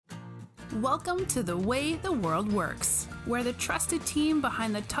Welcome to The Way the World Works, where the trusted team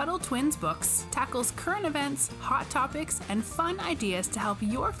behind the Tuttle Twins books tackles current events, hot topics, and fun ideas to help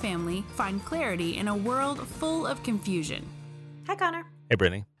your family find clarity in a world full of confusion. Hi, Connor. Hey,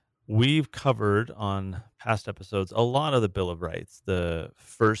 Brittany. We've covered on past episodes a lot of the Bill of Rights, the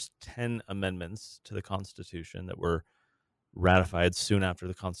first 10 amendments to the Constitution that were ratified soon after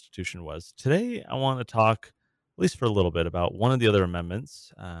the Constitution was. Today, I want to talk, at least for a little bit, about one of the other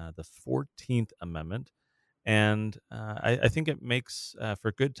amendments, the 14th Amendment. And I think it makes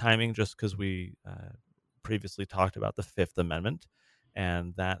for good timing just because we previously talked about the Fifth Amendment,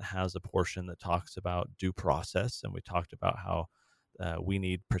 and that has a portion that talks about due process. And we talked about how we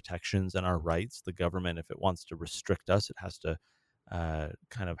need protections in our rights. The government, if it wants to restrict us, it has to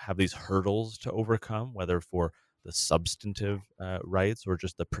kind of have these hurdles to overcome, whether for the substantive rights or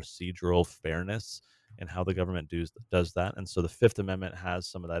just the procedural fairness and how the government does that. And so the Fifth Amendment has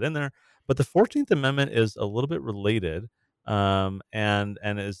some of that in there. But the 14th Amendment is a little bit related and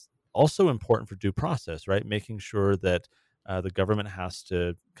is also important for due process, right? Making sure that the government has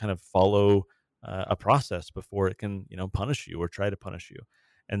to kind of follow a process before it can, punish you or try to punish you.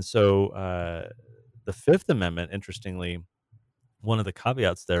 And so the Fifth Amendment, interestingly, one of the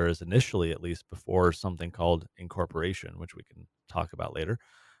caveats there is initially, at least before something called incorporation, which we can talk about later,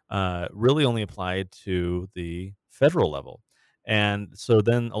 really only applied to the federal level. And so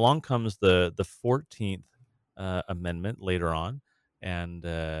then along comes the 14th Amendment later on. And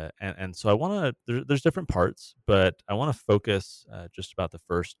so I want to, there's different parts, but I want to focus just about the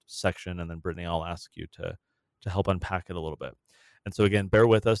first section. And then Brittany, I'll ask you to help unpack it a little bit. And so again, bear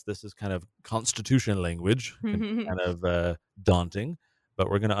with us. This is kind of constitution language, kind of daunting, but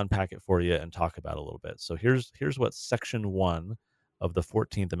we're going to unpack it for you and talk about it a little bit. So here's what Section 1 of the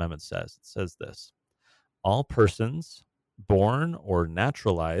 14th Amendment says. It says this: all persons born or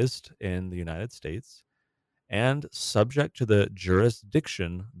naturalized in the United States and subject to the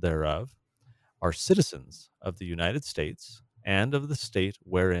jurisdiction thereof are citizens of the United States and of the state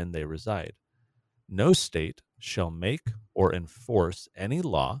wherein they reside. No state shall make or enforce any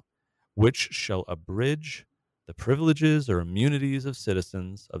law which shall abridge the privileges or immunities of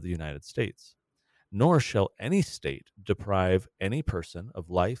citizens of the United States, nor shall any state deprive any person of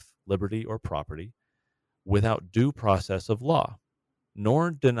life, liberty, or property without due process of law, nor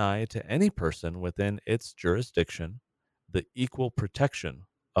deny to any person within its jurisdiction the equal protection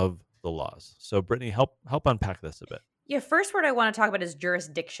of the laws. So, Brittany, help unpack this a bit. Yeah, first word I want to talk about is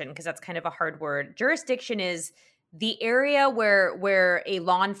jurisdiction, because that's kind of a hard word. Jurisdiction is the area where a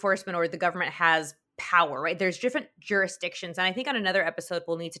law enforcement or the government has power, right? There's different jurisdictions. And I think on another episode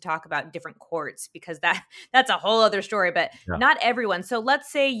we'll need to talk about different courts, because that's a whole other story, but not everyone. So let's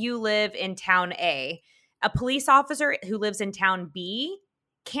say you live in town A. A police officer who lives in town B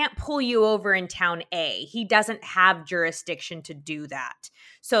can't pull you over in town A. He doesn't have jurisdiction to do that.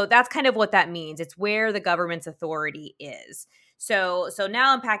 So that's kind of what that means. It's where the government's authority is. So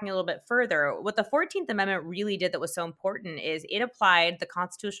now unpacking a little bit further, what the 14th Amendment really did that was so important is it applied the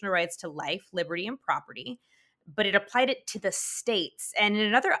constitutional rights to life, liberty, and property, but it applied it to the states. And in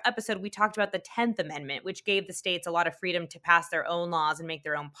another episode, we talked about the 10th Amendment, which gave the states a lot of freedom to pass their own laws and make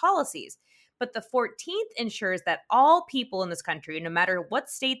their own policies. But the 14th ensures that all people in this country, no matter what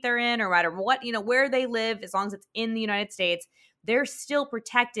state they're in or no matter what, where they live, as long as it's in the United States, they're still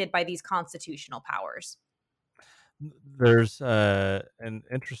protected by these constitutional powers. There's an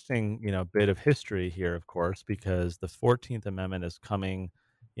interesting, bit of history here, of course, because the 14th Amendment is coming,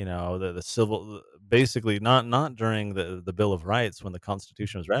 the civil, basically not during the Bill of Rights when the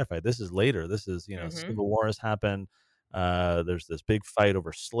Constitution was ratified. This is later. This is, Civil War has happened. There's this big fight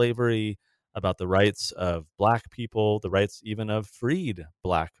over slavery, about the rights of Black people, the rights even of freed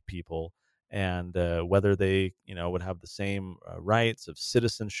Black people, and whether they, would have the same rights of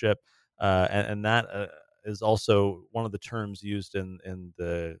citizenship, and that is also one of the terms used in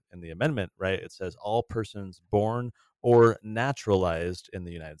the amendment, right? It says all persons born or naturalized in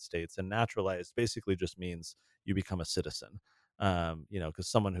the United States, and naturalized basically just means you become a citizen. Because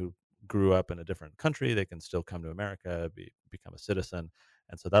someone who grew up in a different country, they can still come to America, become a citizen,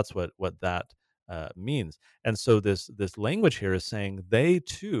 and so that's what that means. And so this language here is saying they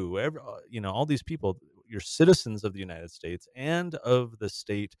too, all these people, you're citizens of the United States and of the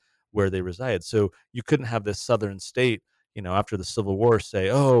state where they reside. So you couldn't have this southern state, after the Civil War say,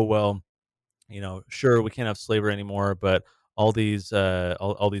 oh, well, sure, we can't have slavery anymore, but all these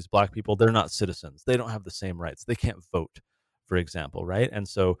all these Black people, they're not citizens. They don't have the same rights. They can't vote, for example, right? And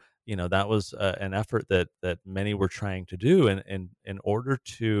so, that was an effort that many were trying to do in order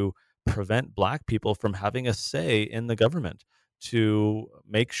to prevent Black people from having a say in the government, to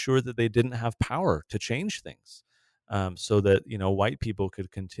make sure that they didn't have power to change things, so that white people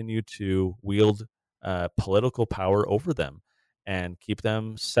could continue to wield political power over them and keep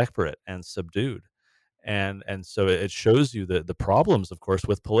them separate and subdued. And so it shows you the problems, of course,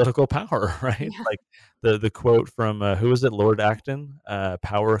 with political power, right? Yeah. Like the quote from who is it, Lord Acton?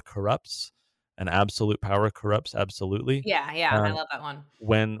 Power corrupts, and absolute power corrupts absolutely. Yeah, yeah, I Um, love that one.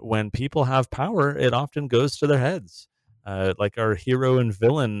 when people have power, it often goes to their heads. Like our hero and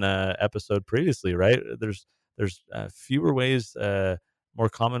villain episode previously, right? There's fewer ways, more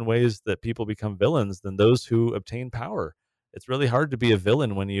common ways that people become villains than those who obtain power. It's really hard to be a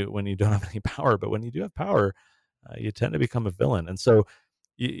villain when you don't have any power, but when you do have power, you tend to become a villain. And so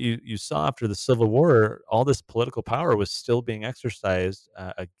you saw after the Civil War, all this political power was still being exercised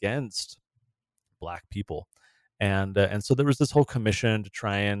against black people, and so there was this whole commission to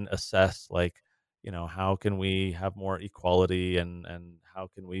try and assess, like, how can we have more equality, and how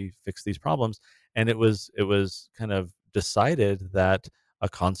can we fix these problems. And it was kind of decided that a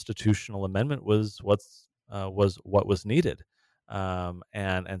constitutional amendment was what was needed.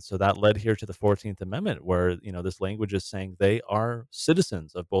 And so that led here to the 14th Amendment, where this language is saying they are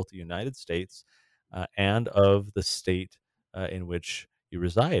citizens of both the United States and of the state in which you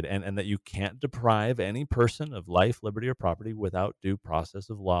reside, and that you can't deprive any person of life, liberty, or property without due process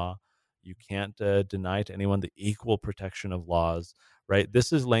of law. You can't deny to anyone the equal protection of laws, right?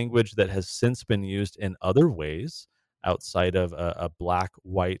 This is language that has since been used in other ways outside of a black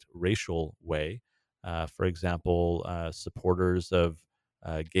white racial way. For example, supporters of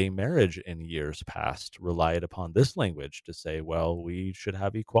gay marriage in years past relied upon this language to say, well, we should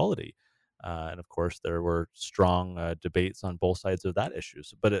have equality. And of course, there were strong debates on both sides of that issue.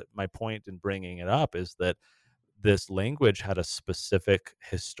 But my point in bringing it up is that this language had a specific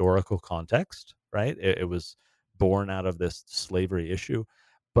historical context, right? It was born out of this slavery issue,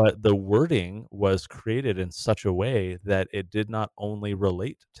 but the wording was created in such a way that it did not only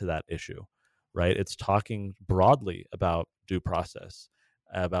relate to that issue, right? It's talking broadly about due process,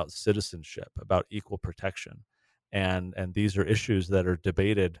 about citizenship, about equal protection. And these are issues that are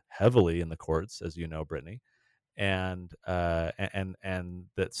debated heavily in the courts, as you know, Brittany, and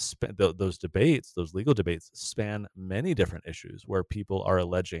those debates, those legal debates, span many different issues where people are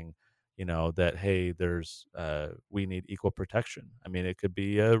alleging, that, hey, there's we need equal protection. I mean, it could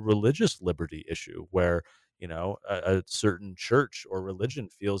be a religious liberty issue where a certain church or religion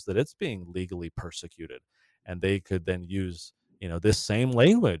feels that it's being legally persecuted, and they could then use this same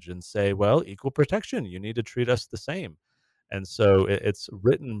language and say, well, equal protection, you need to treat us the same. And so it's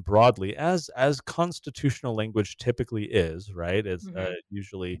written broadly, as constitutional language typically is, right? It's Mhm.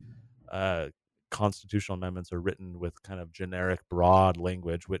 usually uh, constitutional amendments are written with kind of generic, broad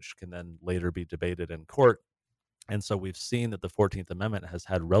language, which can then later be debated in court. And so we've seen that the 14th Amendment has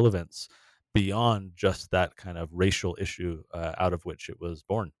had relevance beyond just that kind of racial issue out of which it was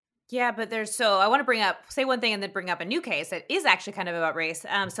born. Yeah, but I want to say one thing and then bring up a new case that is actually kind of about race.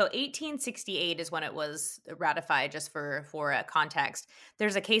 So 1868 is when it was ratified, just for context.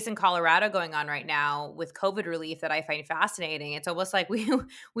 There's a case in Colorado going on right now with COVID relief that I find fascinating. It's almost like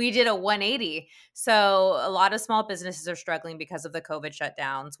we did a 180. So a lot of small businesses are struggling because of the COVID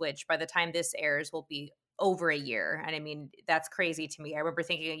shutdowns, which by the time this airs will be over a year. And I mean, that's crazy to me. I remember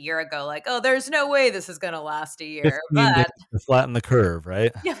thinking a year ago, like, oh, there's no way this is going to last a year. 15 days But to flatten the curve,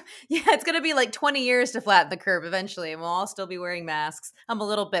 right? yeah, yeah, it's gonna be like 20 years to flatten the curve eventually, and we'll all still be wearing masks. I'm a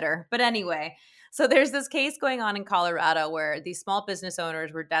little bitter. But anyway, so there's this case going on in Colorado where these small business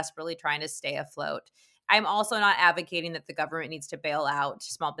owners were desperately trying to stay afloat. I'm also not advocating that the government needs to bail out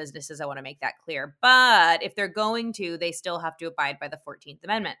small businesses. I want to make that clear. But if they're going to, they still have to abide by the 14th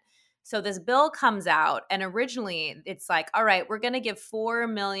Amendment. So this bill comes out, and originally it's like, all right, we're going to give $4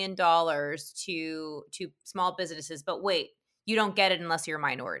 million to small businesses, but wait, you don't get it unless you're a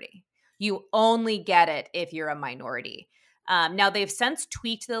minority. You only get it if you're a minority. Now they've since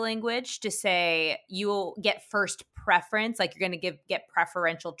tweaked the language to say you'll get first preference, like you're going to get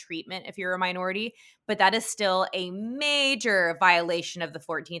preferential treatment if you're a minority, but that is still a major violation of the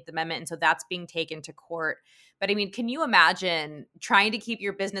 14th Amendment, and so that's being taken to court. But I mean, can you imagine trying to keep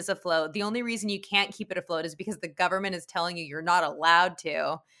your business afloat? The only reason you can't keep it afloat is because the government is telling you you're not allowed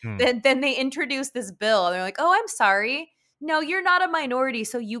to. Hmm. Then they introduce this bill and they're like, "Oh, I'm sorry. No, you're not a minority,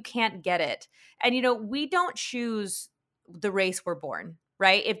 so you can't get it." And we don't choose the race we're born,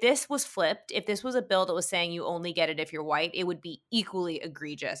 right? If this was flipped, if this was a bill that was saying you only get it if you're white, it would be equally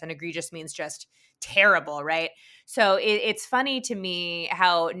egregious. And egregious means just terrible, right? So it's funny to me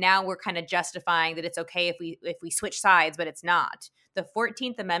how now we're kind of justifying that it's okay if we switch sides, but it's not. The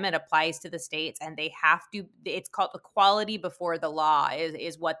 14th Amendment applies to the states, and they have to. It's called equality before the law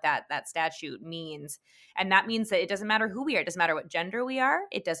is what that statute means, and that means that it doesn't matter who we are. It doesn't matter what gender we are.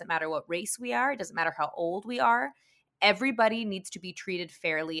 It doesn't matter what race we are. It doesn't matter how old we are. Everybody needs to be treated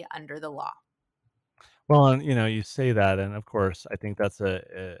fairly under the law. Well, and you say that, and of course, I think that's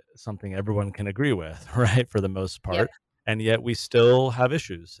a something everyone can agree with, right, for the most Yep. part. And yet, we still have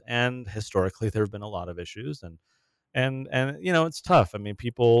issues, and historically, there have been a lot of issues, and it's tough. I mean,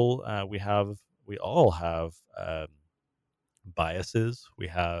 people, we all have biases. We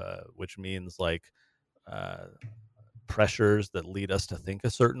have, which means like uh, pressures that lead us to think a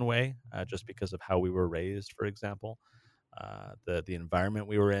certain way, just because of how we were raised, for example. The environment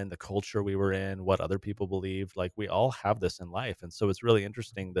we were in, the culture we were in, what other people believed. Like we all have this in life, and so it's really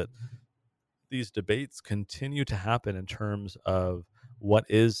interesting that these debates continue to happen in terms of what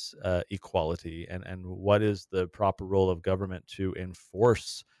is equality and what is the proper role of government to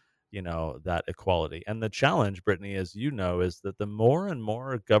enforce that equality. And the challenge, Brittany, as you know, is that the more and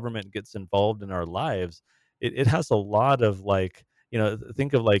more government gets involved in our lives, it has a lot of like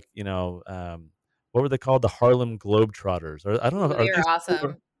think of like what were they called, the Harlem Globetrotters, or I don't know, Ooh, they were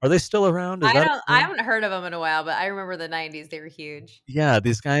awesome. are they still around? Is that a I thing? haven't heard of them in a while, but I remember the 90s. They were huge. Yeah,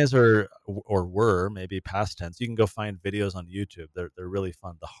 these guys are or were, maybe past tense. You can go find videos on YouTube. They're really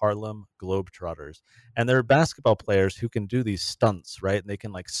fun. The Harlem Globetrotters. And they're basketball players who can do these stunts, right? And they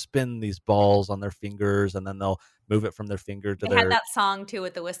can like spin these balls on their fingers, and then they'll move it from their finger to They had their. that song too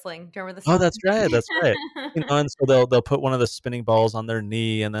with the whistling. Do you remember the Oh, song? that's right. That's right. And so they'll put one of the spinning balls on their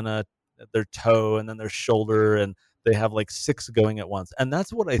knee, and then their toe, and then their shoulder, and they have like six going at once. And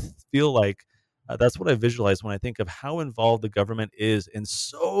that's what I feel like. That's what I visualize when I think of how involved the government is in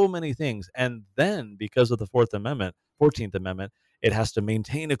so many things. And then because of the Fourteenth Amendment, it has to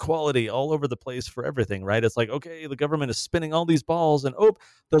maintain equality all over the place for everything, right? It's like, okay, the government is spinning all these balls, and oh,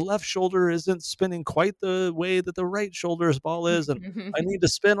 the left shoulder isn't spinning quite the way that the right shoulder's ball is, and I need to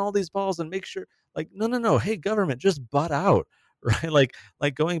spin all these balls and make sure, like, no, no, no. Hey, government, just butt out, right?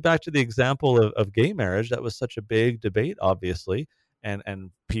 Like going back to the example of gay marriage, that was such a big debate, obviously.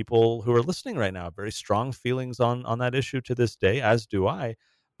 And people who are listening right now have very strong feelings on that issue to this day, as do I.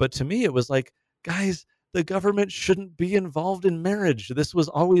 But to me, it was like, guys, the government shouldn't be involved in marriage. This was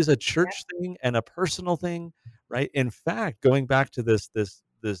always a Yep. church thing and a personal thing, right? In fact, going back to this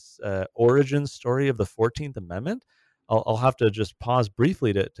origin story of the 14th Amendment, I'll have to just pause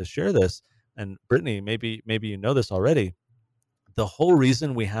briefly to share this. And Brittany, maybe you know this already. The whole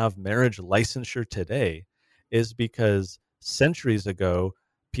reason we have marriage licensure today is because centuries ago,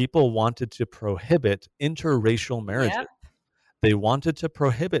 people wanted to prohibit interracial marriages. Yep. They wanted to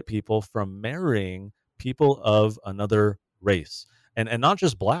prohibit people from marrying people of another race, and not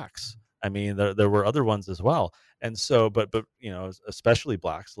just blacks. I mean, there were other ones as well. And so, but especially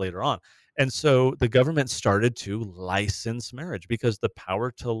blacks later on. And so the government started to license marriage because the power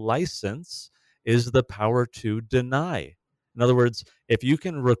to license is the power to deny. In other words, if you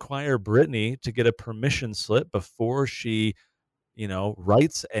can require Brittany to get a permission slip before she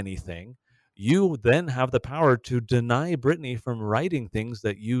writes anything, you then have the power to deny Brittany from writing things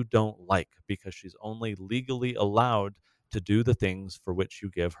that you don't like because she's only legally allowed to do the things for which you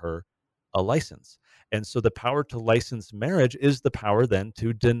give her a license. And so the power to license marriage is the power then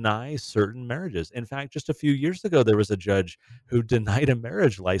to deny certain marriages. In fact, just a few years ago, there was a judge who denied a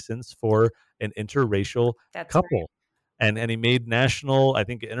marriage license for an interracial That's right. couple. And he made national, I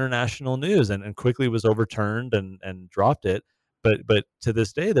think international news, and quickly was overturned and dropped it. But to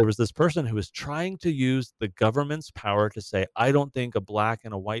this day, there was this person who was trying to use the government's power to say, I don't think a black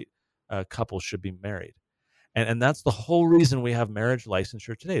and a white couple should be married. And that's the whole reason we have marriage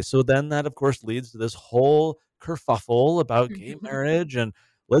licensure today. So then that, of course, leads to this whole kerfuffle about gay marriage, and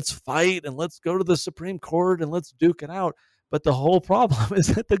let's fight and let's go to the Supreme Court and let's duke it out. But the whole problem is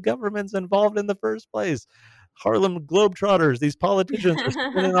that the government's involved in the first place. Harlem Globetrotters, these politicians are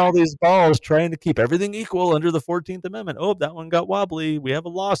spinning all these balls trying to keep everything equal under the 14th Amendment. Oh, that one got wobbly. We have a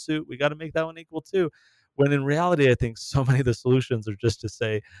lawsuit. We got to make that one equal too. When in reality, I think so many of the solutions are just to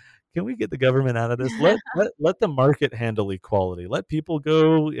say, can we get the government out of this? Let the market handle equality. Let people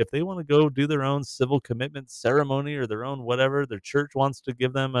go, if they want to go do their own civil commitment ceremony or their own whatever, their church wants to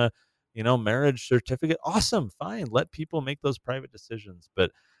give them a marriage certificate. Awesome, fine. Let people make those private decisions.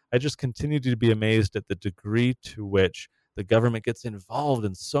 But I just continue to be amazed at the degree to which the government gets involved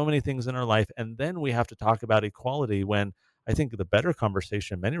in so many things in our life. And then we have to talk about equality when I think the better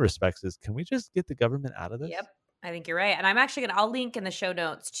conversation in many respects is, can we just get the government out of this? Yep. I think you're right. And I'm actually I'll link in the show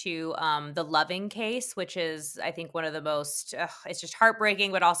notes to the Loving case, which is, I think, one of the most, it's just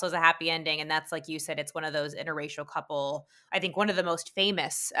heartbreaking, but also is a happy ending. And that's, like you said, it's one of those interracial couple, I think one of the most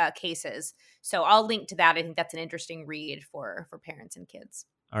famous cases. So I'll link to that. I think that's an interesting read for parents and kids.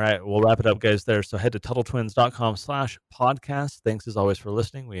 All right, we'll wrap it up, guys, there. So head to TuttleTwins.com/podcast. Thanks as always for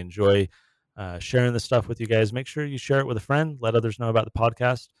listening. We enjoy sharing this stuff with you guys. Make sure you share it with a friend. Let others know about the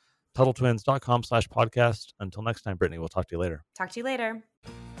podcast. TuttleTwins.com/podcast. Until next time, Brittany, we'll talk to you later. Talk to you later.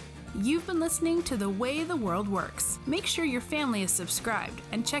 You've been listening to The Way the World Works. Make sure your family is subscribed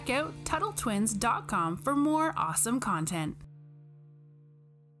and check out TuttleTwins.com for more awesome content.